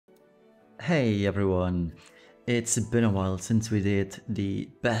Hey everyone, it's been a while since we did the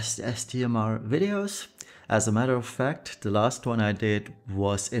best STMR videos. As a matter of fact, the last one I did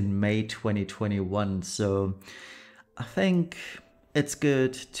was in May 2021, so I think it's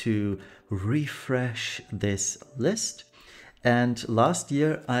good to refresh this list. And last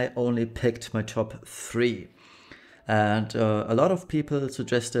year I only picked my top 3. And a lot of people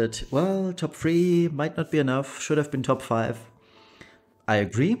suggested, well, top 3 might not be enough, should have been top 5. I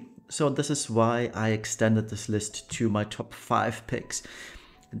agree. So this is why I extended this list to my top 5 picks.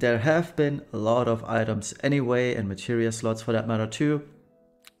 There have been a lot of items anyway, and Materia slots for that matter too,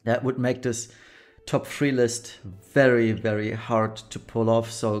 that would make this top 3 list very hard to pull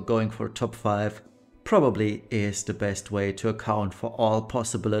off. So going for top 5 probably is the best way to account for all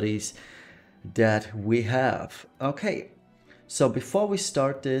possibilities that we have. Okay, so before we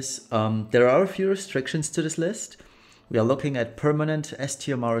start this, there are a few restrictions to this list. We are looking at permanent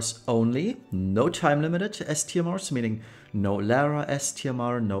STMRs only, no time limited STMRs, meaning no Lara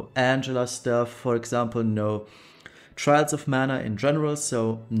STMR, no Angela stuff, for example, no Trials of Mana in general,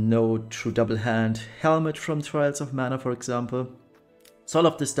 so no true double hand helmet from Trials of Mana, for example. So all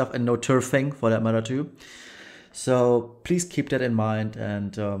of this stuff, and no turfing for that matter too. So please keep that in mind,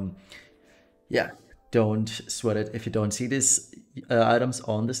 and yeah, don't sweat it if you don't see these items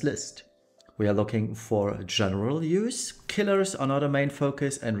on this list. We are looking for general use. Killers are not a main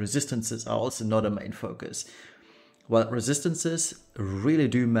focus, and resistances are also not a main focus. Well, resistances really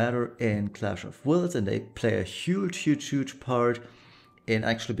do matter in Clash of Wills, and they play a huge part in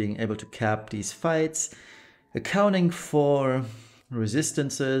actually being able to cap these fights. Accounting for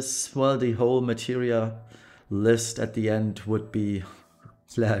resistances, well, the whole Materia list at the end would be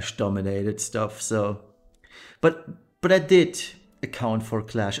Clash dominated stuff. So, but I did account for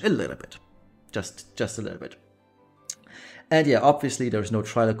Clash a little bit. Just a little bit. And yeah, obviously there's no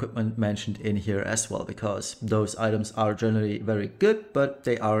trial equipment mentioned in here as well, because those items are generally very good, but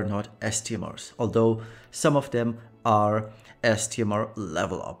they are not STMRs, although some of them are STMR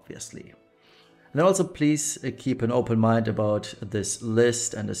level, obviously. And also please keep an open mind about this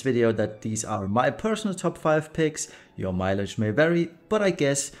list and this video, that these are my personal top 5 picks. Your mileage may vary, but I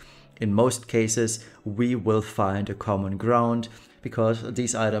guess in most cases we will find a common ground, because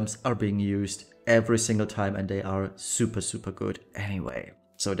these items are being used every single time and they are super good anyway.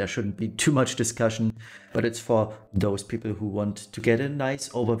 So there shouldn't be too much discussion, but it's for those people who want to get a nice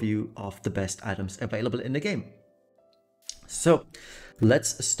overview of the best items available in the game. So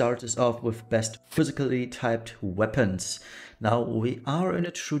let's start this off with best physically typed weapons. Now we are in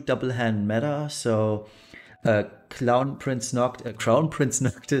a true double hand meta, so Crown Prince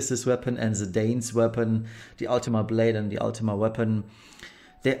Noctis' weapon and Zidane's weapon, the Ultima Blade and the Ultima Weapon,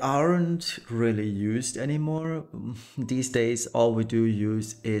 they aren't really used anymore. These days all we do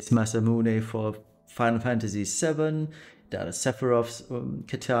use is Masamune for Final Fantasy VII, that is Sephiroth's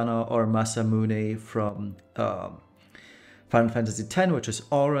katana, or Masamune from Final Fantasy X, which is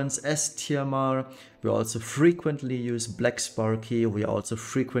Auron's STMR. We also frequently use Black Sparky. We also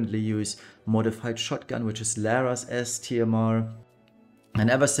frequently use Modified Shotgun, which is Lara's STMR. And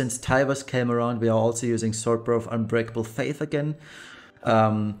ever since Tivus came around, we are also using Swordbro of Unbreakable Faith again,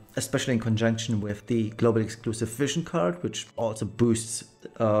 especially in conjunction with the global exclusive Vision card, which also boosts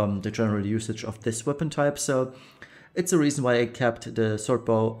the general usage of this weapon type. So it's a reason why I kept the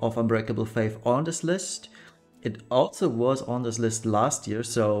Swordbow of Unbreakable Faith on this list. It also was on this list last year,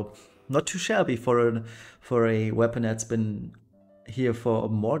 so not too shabby for a weapon that's been here for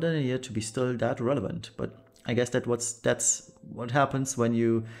more than a year to be still that relevant. But I guess that's what happens when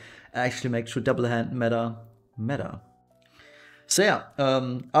you actually make true double hand meta. So yeah,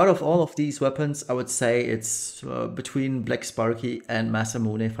 out of all of these weapons, I would say it's between Black Sparky and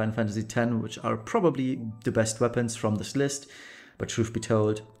Masamune Final Fantasy X, which are probably the best weapons from this list. But truth be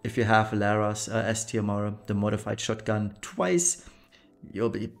told, if you have Lara's STMR, the Modified Shotgun, twice, you'll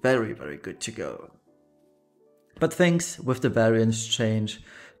be very good to go. But things with the variants change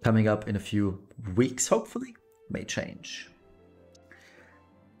coming up in a few weeks, hopefully, may change.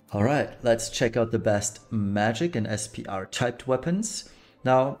 Alright, let's check out the best magic and SPR typed weapons.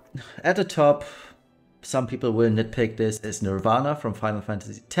 Now, at the top, some people will nitpick this, is Nirvana from Final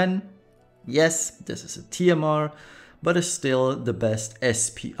Fantasy X. Yes, this is a TMR, but is still the best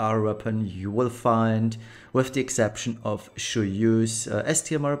SPR weapon you will find, with the exception of Shuyu's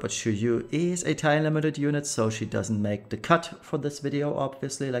STMR, but Shuyu is a time limited unit, so she doesn't make the cut for this video,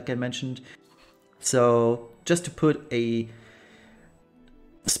 obviously, like I mentioned. So just to put a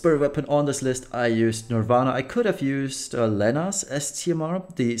spirit weapon on this list, I used Nirvana. I could have used Lena's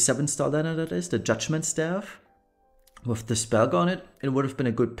STMR, the 7-star Lena that is, the Judgment Staff, with the spell on it. It would have been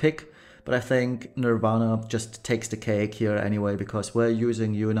a good pick, But I think Nirvana just takes the cake here anyway, because we're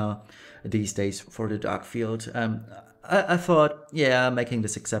using Yuna these days for the dark field. I thought, yeah, making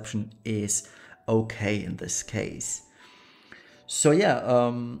this exception is okay in this case. So yeah,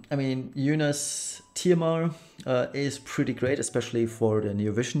 I mean, Yuna's TMR is pretty great, especially for the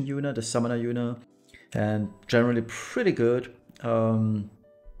Neo Vision Yuna, the Summoner Yuna, and generally pretty good. The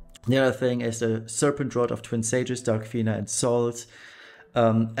other thing is the Serpent Rod of Twin Sages, Dark Fina, and Salt.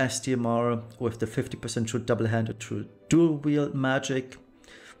 STMR with the 50% true double-handed true dual-wield magic.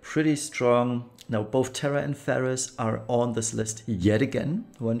 Pretty strong. Now both Terra and Ferris are on this list yet again,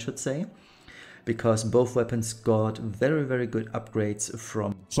 one should say, because both weapons got very, very good upgrades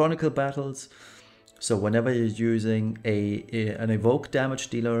from Chronicle battles. So whenever you're using an evoke damage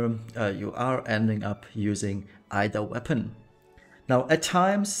dealer, you are ending up using either weapon. Now at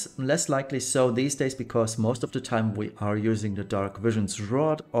times, less likely so these days, because most of the time we are using the Dark Vision's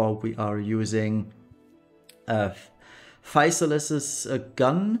Rod, or we are using Physalis'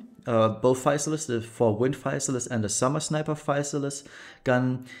 gun, both Physalis, the 4-wind Physalis and the Summer Sniper Physalis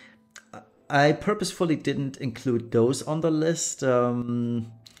gun. I purposefully didn't include those on the list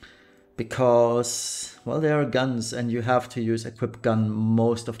because, well, they are guns and you have to use equip gun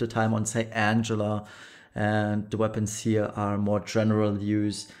most of the time on, say, Angela, and the weapons here are more general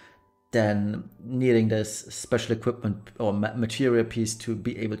use than needing this special equipment or materia piece to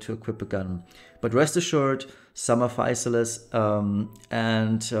be able to equip a gun. But rest assured, Summer Physalis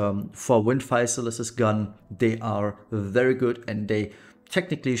and 4-wind Physalis' gun, they are very good and they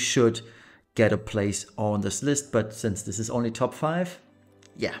technically should get a place on this list. But since this is only top 5,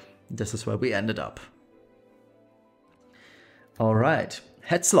 yeah, this is where we ended up. All right.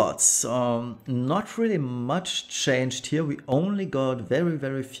 Head slots, not really much changed here. We only got very,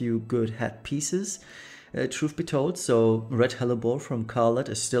 very few good head pieces, truth be told. So Red Hellebore from Carlet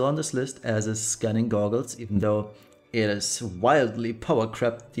is still on this list, as is Scanning Goggles, even though it is wildly power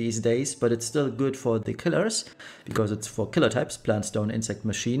crept these days, but it's still good for the killers, because it's for killer types, Plant, Stone, Insect,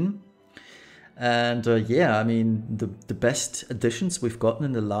 Machine. And yeah, I mean, the best additions we've gotten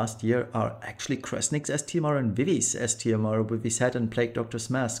in the last year are actually Kresnik's STMR and Vivi's STMR with his head and Plague Doctor's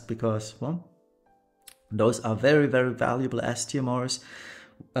mask, because, well, those are very, very valuable STMRs.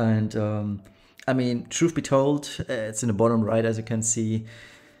 And I mean, truth be told, it's in the bottom right, as you can see.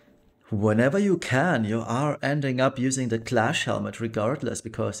 Whenever you can, you are ending up using the Clash helmet regardless,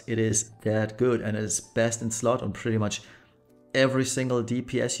 because it is that good and it is best in slot on pretty much every single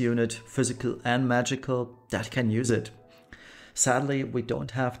DPS unit, physical and magical, that can use it. Sadly, we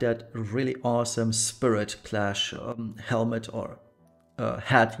don't have that really awesome Spirit Clash helmet or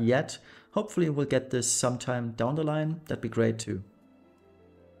hat yet. Hopefully we'll get this sometime down the line. That'd be great too.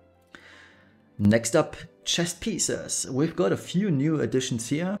 Next up, chest pieces. We've got a few new additions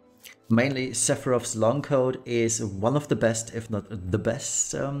here. Mainly Sephiroth's Longcoat is one of the best, if not the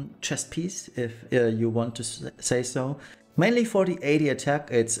best chest piece, if you want to say so. Mainly for the 80 attack,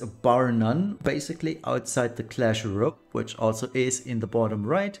 it's bar none, basically outside the Clash rope, which also is in the bottom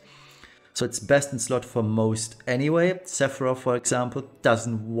right. So it's best in slot for most anyway. Sephiroth, for example,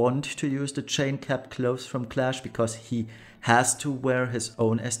 doesn't want to use the chain cap clothes from Clash because he has to wear his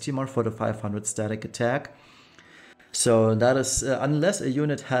own STMR for the 500 static attack. So that is, unless a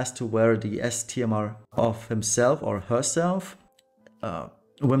unit has to wear the STMR of himself or herself.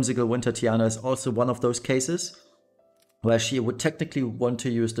 Whimsical Winter Tiana is also one of those cases, where she would technically want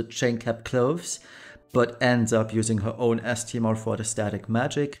to use the chain cap clothes, but ends up using her own STMR for the static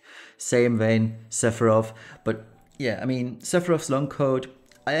magic. Same vein, Sephiroth. But yeah, I mean, Sephiroth's Longcoat,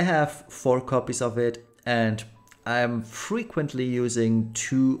 I have 4 copies of it, and I'm frequently using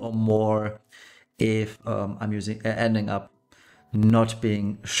 2 or more if I'm ending up not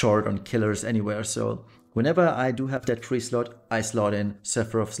being short on killers anywhere. So whenever I do have that free slot, I slot in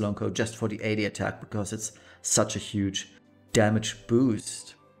Sephiroth's Longcoat just for the 80 attack, because it's such a huge damage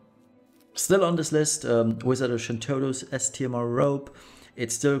boost. Still on this list, Wizard of Shintoto's STMR rope.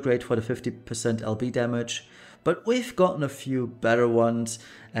 It's still great for the 50% LB damage, but we've gotten a few better ones,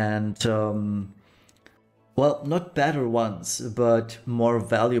 and well, not better ones, but more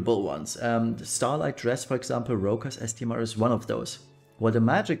valuable ones. The Starlight Dress, for example, Roka's STMR is one of those. While the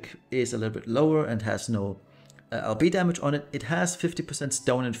magic is a little bit lower and has no LB damage on it, it has 50%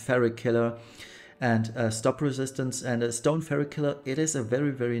 Stone and Fairy Killer and stop resistance, and a Stone Fairy Killer. It is a very,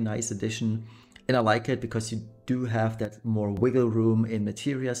 very nice addition, and I like it because you do have that more wiggle room in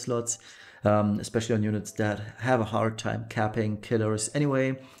materia slots, especially on units that have a hard time capping killers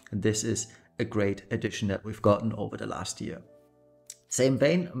anyway. And this is a great addition that we've gotten over the last year. Same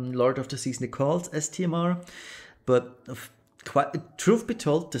vein, Lord of the Seas Nicole's STMR, but truth be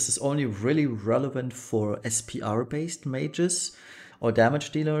told, this is only really relevant for SPR based mages or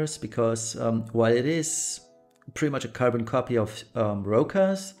damage dealers, because while it is pretty much a carbon copy of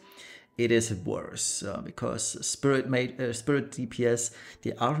Rokas, it is worse because spirit DPS,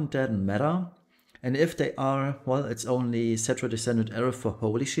 they aren't that meta, and if they are, well, it's only Cetra Descendant Error for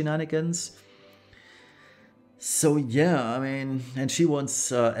holy shenanigans. So yeah, I mean, and she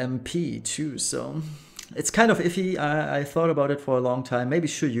wants MP too, so it's kind of iffy. I thought about it for a long time. Maybe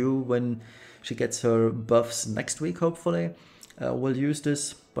Shuyu, when she gets her buffs next week, hopefully, will use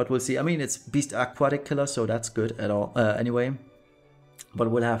this, but we'll see. I mean, it's Beast Aquatic Killer, so that's good at all anyway, but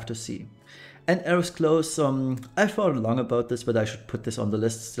we'll have to see. And Eris Close, I thought long about this, but I should put this on the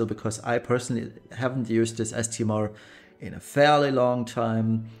list still, because I personally haven't used this STMR in a fairly long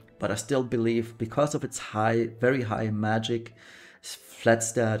time. But I still believe, because of its very high magic, flat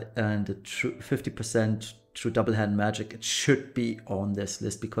stat, and 50% true double hand magic, it should be on this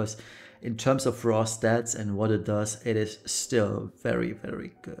list, because in terms of raw stats and what it does, it is still very,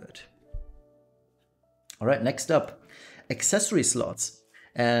 very good. All right, next up, accessory slots.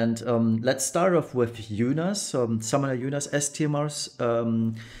 And let's start off with Yuna's, Summoner Yuna's STMRs.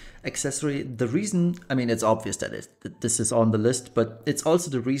 Accessory. The reason, I mean, it's obvious that this is on the list, but it's also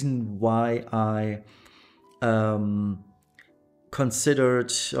the reason why I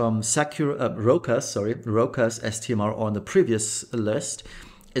considered Roka's STMR on the previous list,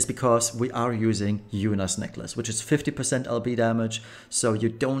 is because we are using Yuna's necklace, which is 50% LB damage, so you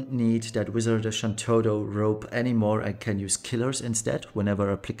don't need that Wizard of Shantodo rope anymore and can use killers instead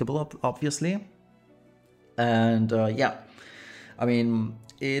whenever applicable, obviously. And yeah, I mean,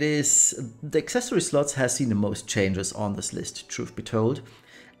 it is, the accessory slots has seen the most changes on this list, truth be told.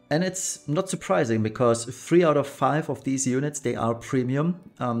 And it's not surprising, because 3 out of 5 of these units, they are premium,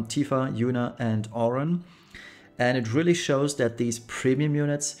 Tifa, Yuna, and Auron. And it really shows that these premium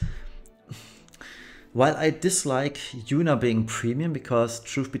units, while I dislike Yuna being premium, because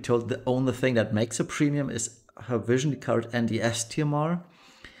truth be told, the only thing that makes her premium is her vision card and the STMR.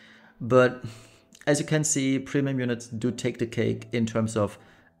 But as you can see, premium units do take the cake in terms of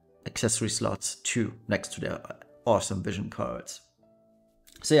accessory slots too, next to their awesome vision cards.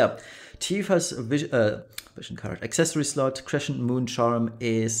 So yeah, Tifa's vision card, accessory slot, Crescent Moon Charm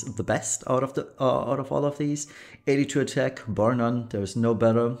is the best out of all of these. 82 attack, bar none. There's no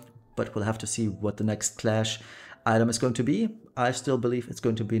better. But we'll have to see what the next Clash item is going to be. I still believe it's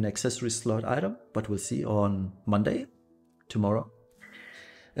going to be an accessory slot item, but we'll see on Monday, tomorrow,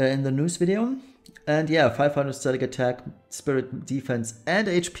 in the news video. And yeah, 500 static attack, spirit defense, and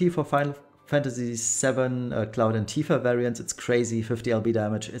HP for Final Fantasy VII Cloud and Tifa variants. It's crazy, 50 LB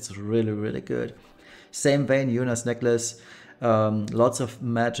damage. It's really, really good. Same vein, Yuna's necklace. Lots of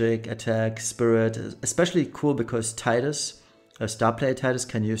magic, attack, spirit. Especially cool because Titus, star player Titus,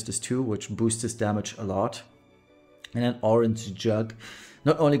 can use this too, which boosts his damage a lot. And an orange jug.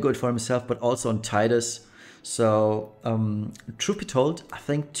 Not only good for himself, but also on Titus. So, truth be told, I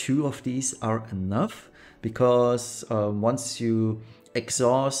think 2 of these are enough, because once you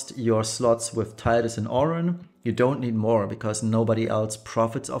exhaust your slots with Titus and Auron, you don't need more, because nobody else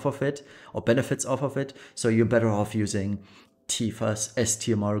profits off of it or benefits off of it. So you're better off using Tifa's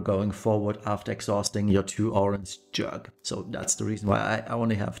STMR going forward after exhausting your 2 Orange jug. So that's the reason why I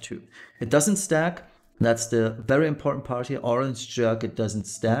only have 2. It doesn't stack. That's the very important part here. Orange jug, it doesn't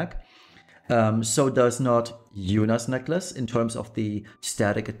stack. So does not Yuna's necklace in terms of the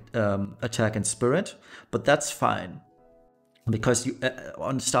static attack and spirit, but that's fine. Because you,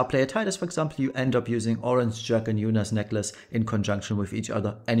 on star player Titus, for example, you end up using Orange Jug and Yuna's necklace in conjunction with each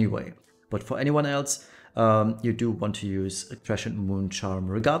other anyway. But for anyone else, you do want to use a Crescent Moon Charm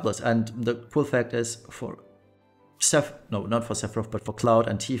regardless. And the cool fact is, for not for Sephiroth, but for Cloud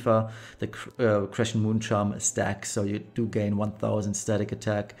and Tifa, the Crescent Moon Charm stacks, so you do gain 1000 static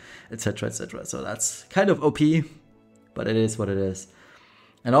attack, etc, etc. So that's kind of OP, but it is what it is.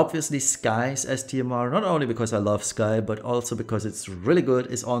 And obviously Sky's STMR, not only because I love Sky, but also because it's really good,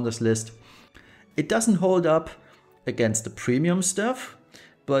 is on this list. It doesn't hold up against the premium stuff,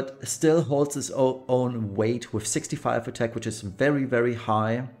 but still holds its own weight with 65 attack, which is very, very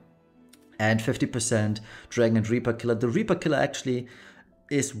high, and 50% Dragon and Reaper Killer. The Reaper Killer actually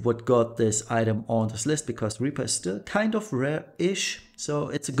is what got this item on this list, because Reaper is still kind of rare-ish, so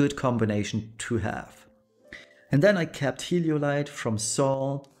it's a good combination to have. And then I kept Heliolite from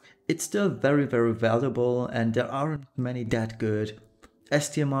Sol. It's still very, very valuable, and there aren't many that good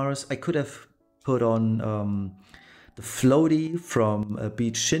STMRs. I could have put on the Floaty from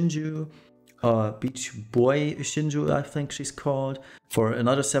Beach Shinju, Beach Boy Shinju, I think she's called. for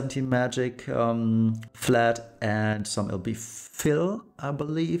another 17 magic flat and some LB fill, I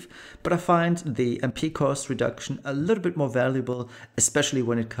believe. But I find the MP cost reduction a little bit more valuable, especially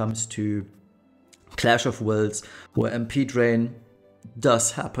when it comes to Clash of Wills, where MP drain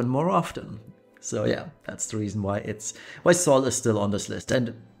does happen more often. So yeah, that's the reason why Sol is still on this list,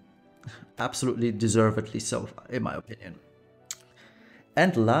 and absolutely deservedly so, in my opinion.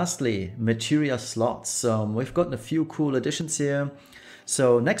 And lastly, Materia Slots. We've gotten a few cool additions here.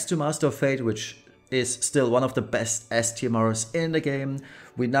 So next to Master of Fate, which is still one of the best STMRs in the game,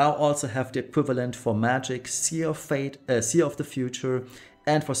 we now also have the equivalent for Magic, Sea of Fate, Sea of the Future,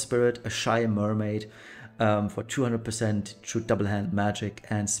 and for Spirit, a Shy Mermaid for 200% true double hand Magic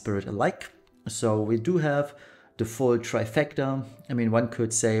and Spirit alike. So we do have the full trifecta. I mean, one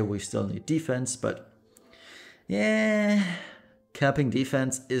could say we still need defense, but yeah, capping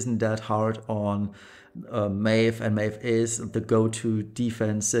defense isn't that hard on Maeve, and Maeve is the go-to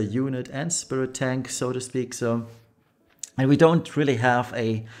defense unit and spirit tank, so to speak. So, and we don't really have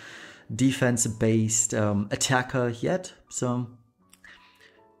a defense-based attacker yet, so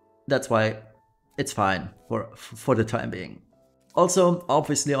that's why it's fine for the time being. Also,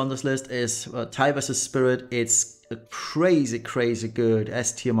 obviously on this list is TIE vs Spirit. It's a crazy good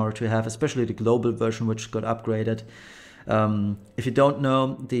STMR to have, especially the global version, which got upgraded. If you don't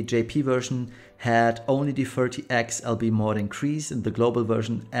know, the JP version had only the 30x LB mod increase, and the global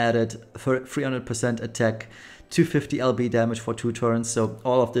version added 300% attack, 250 LB damage for 2 turns. So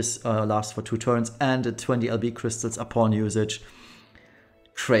all of this lasts for 2 turns, and 20 LB crystals upon usage.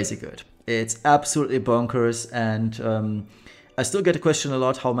 Crazy good. It's absolutely bonkers, and I still get a question a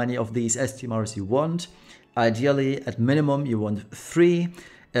lot how many of these STMRs you want. Ideally, at minimum, you want 3.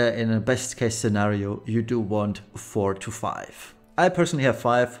 In a best case scenario, you do want 4 to 5. I personally have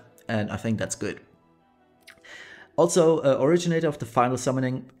 5, and I think that's good. Also, Originator of the Final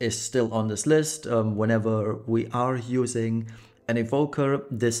Summoning is still on this list. Whenever we are using an Evoker,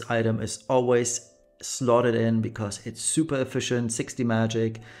 this item is always slotted in because it's super efficient, 60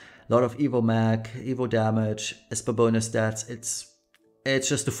 magic, a lot of Evo mag, Evo damage, Esper bonus stats. It's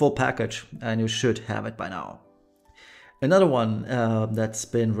just a full package, and you should have it by now. Another one that's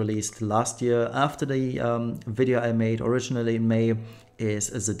been released last year after the video I made originally in May is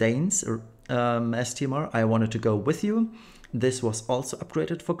Zidane's STMR, I Wanted to Go With You. This was also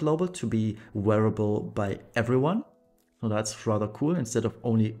upgraded for global to be wearable by everyone. So that's rather cool, instead of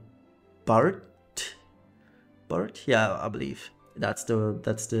only Bart? Yeah, I believe that's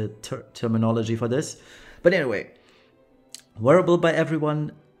the terminology for this. But anyway, wearable by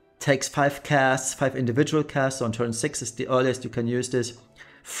everyone. Takes 5 casts, 5 individual casts. On turn 6 is the earliest you can use this.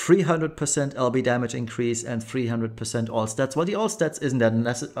 300% LB damage increase and 300% all stats. Well, the all stats isn't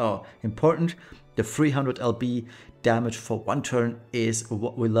that important. The 300 LB damage for 1 turn is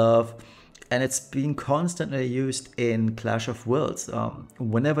what we love. And it's being constantly used in Clash of Wills.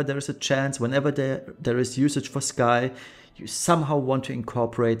 Whenever there is a chance, whenever there is usage for Sky, you somehow want to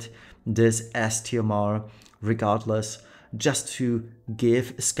incorporate this STMR regardless, just to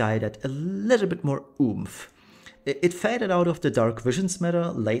give Sky that a little bit more oomph. It faded out of the Dark Visions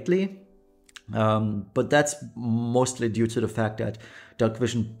meta lately, but that's mostly due to the fact that Dark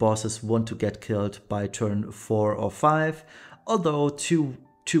Vision bosses want to get killed by turn 4 or 5, although two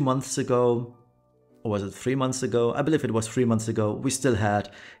months ago, or was it 3 months ago? I believe it was 3 months ago, we still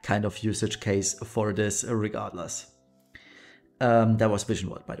had kind of usage case for this regardless. That was Vision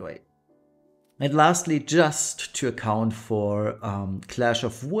World, by the way. And lastly, just to account for Clash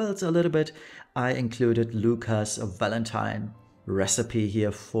of Wills a little bit, I included Luca's Valentine recipe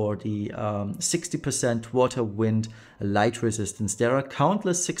here for the 60% water, wind, light resistance. There are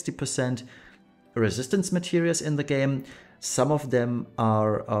countless 60% resistance materials in the game. Some of them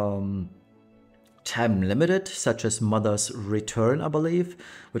are time limited, such as Mother's Return, I believe,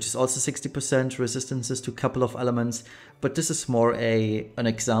 which is also 60% resistances to a couple of elements. But this is more an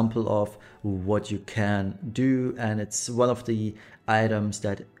example of what you can do, and it's one of the items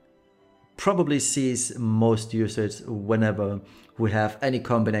that probably sees most usage whenever we have any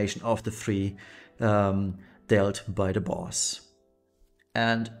combination of the 3 dealt by the boss.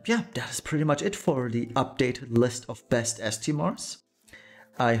 And yeah, that is pretty much it for the updated list of best STMRs.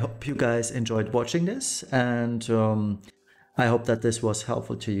 I hope you guys enjoyed watching this, and I hope that this was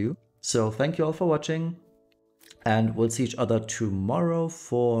helpful to you. So thank you all for watching, and we'll see each other tomorrow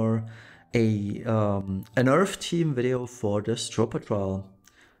for an Earth team video for the Stroh Patrol.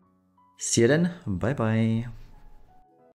 See you then, bye bye.